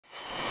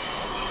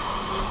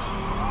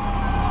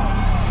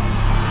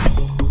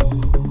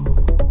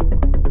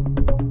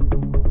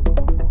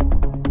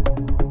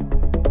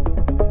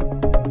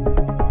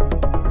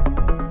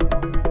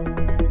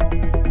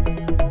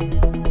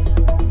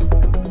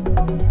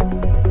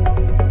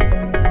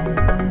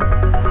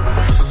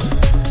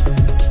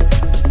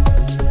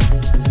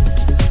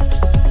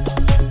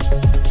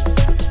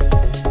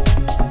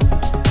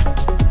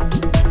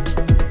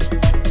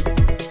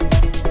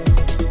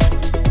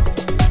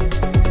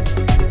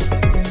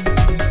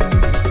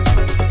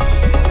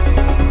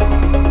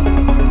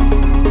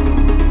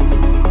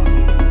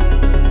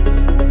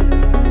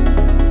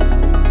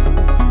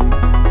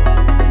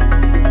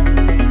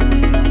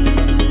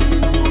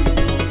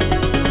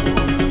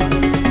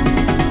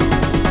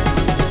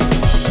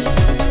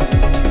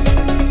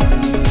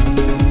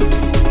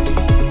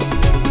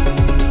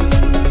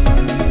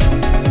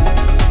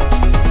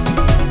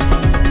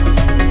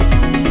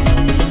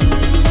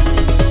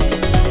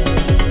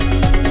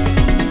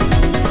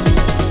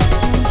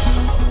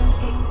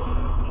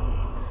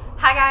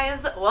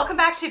Welcome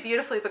back to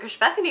Beautifully Bookish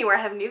Bethany, where I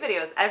have new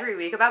videos every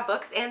week about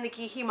books and the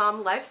geeky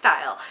mom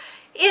lifestyle.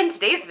 In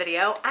today's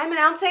video, I'm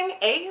announcing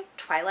a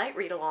Twilight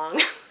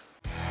read-along.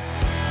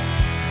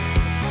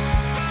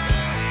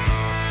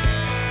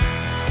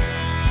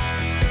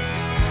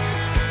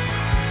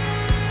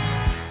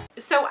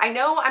 So I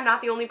know I'm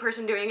not the only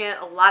person doing it.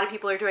 A lot of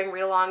people are doing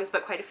read-alongs,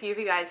 but quite a few of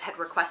you guys had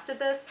requested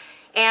this.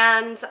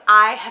 And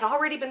I had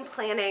already been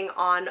planning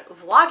on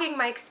vlogging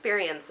my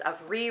experience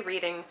of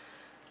rereading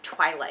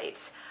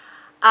Twilight.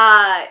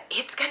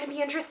 It's gonna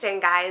be interesting,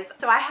 guys.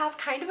 So I have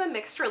kind of a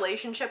mixed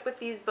relationship with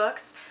these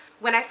books.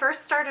 When I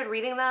first started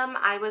reading them,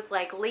 I was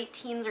like late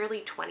teens,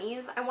 early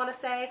 20s, I want to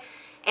say.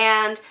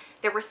 And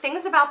there were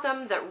things about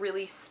them that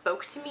really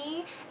spoke to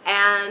me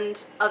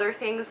and other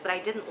things that I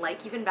didn't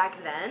like even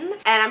back then.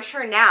 And I'm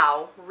sure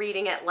now,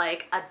 reading it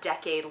like a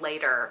decade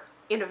later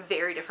in a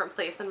very different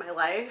place in my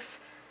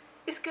life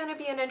is gonna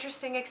be an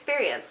interesting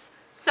experience.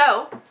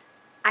 So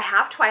I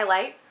have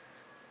Twilight.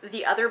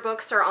 The other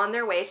books are on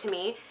their way to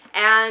me,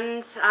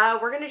 and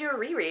we're gonna do a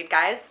reread,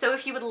 guys. So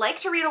if you would like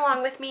to read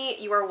along with me,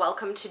 you are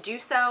welcome to do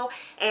so,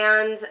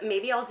 and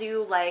maybe I'll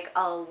do like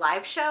a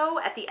live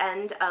show at the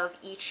end of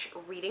each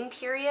reading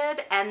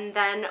period, and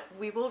then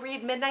we will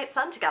read Midnight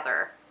Sun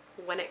together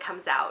when it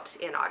comes out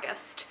in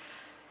August.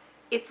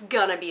 It's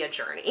gonna be a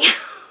journey.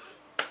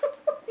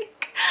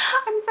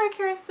 I'm so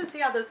curious to see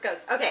how this goes.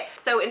 Okay,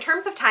 so in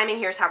terms of timing,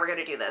 here's how we're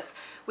gonna do this.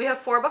 We have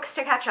 4 books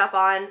to catch up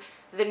on.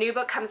 The new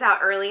book comes out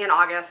early in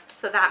August,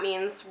 so that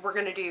means we're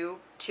gonna do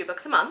 2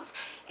 books a month.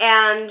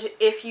 And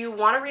if you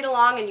wanna read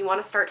along and you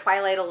wanna start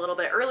Twilight a little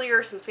bit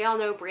earlier, since we all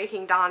know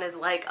Breaking Dawn is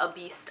like a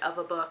beast of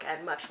a book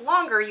and much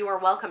longer, you are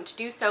welcome to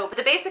do so. But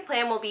the basic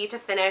plan will be to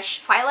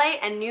finish Twilight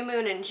and New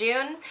Moon in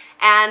June,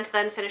 and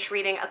then finish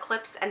reading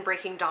Eclipse and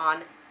Breaking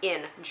Dawn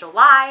in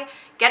July,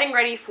 getting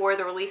ready for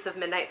the release of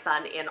Midnight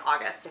Sun in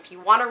August. If you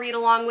want to read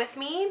along with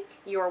me,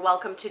 you are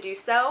welcome to do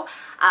so.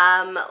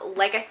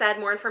 Like I said,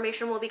 more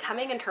information will be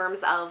coming in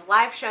terms of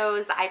live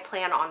shows. I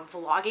plan on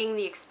vlogging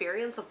the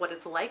experience of what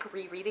it's like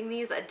rereading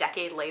these a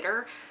decade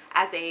later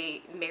as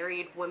a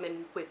married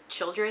woman with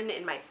children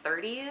in my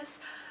 30s.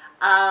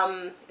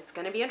 It's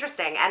going to be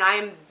interesting, and I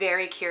am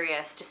very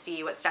curious to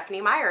see what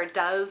Stephanie Meyer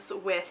does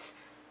with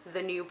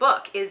the new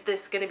book. Is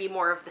this going to be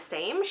more of the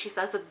same? She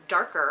says it's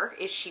darker.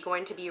 Is she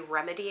going to be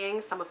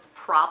remedying some of the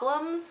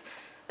problems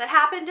that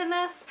happened in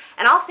this?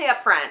 And I'll say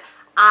up front,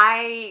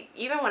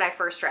 even when I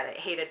first read it,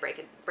 hated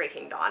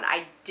Breaking Dawn.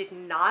 I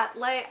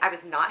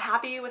was not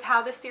happy with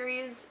how the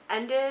series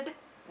ended,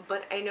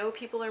 but I know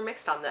people are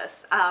mixed on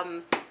this.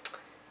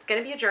 It's going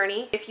to be a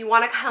journey. If you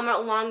want to come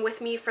along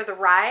with me for the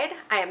ride,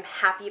 I am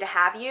happy to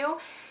have you.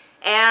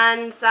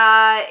 And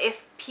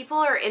if people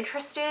are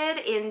interested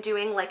in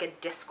doing like a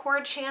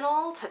Discord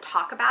channel to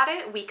talk about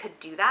it, we could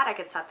do that. I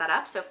could set that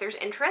up. So if there's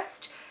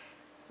interest,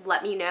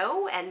 let me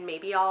know, and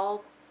maybe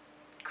I'll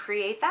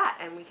create that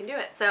and we can do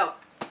it. So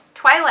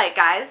Twilight,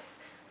 guys,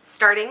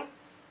 starting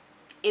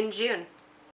in June.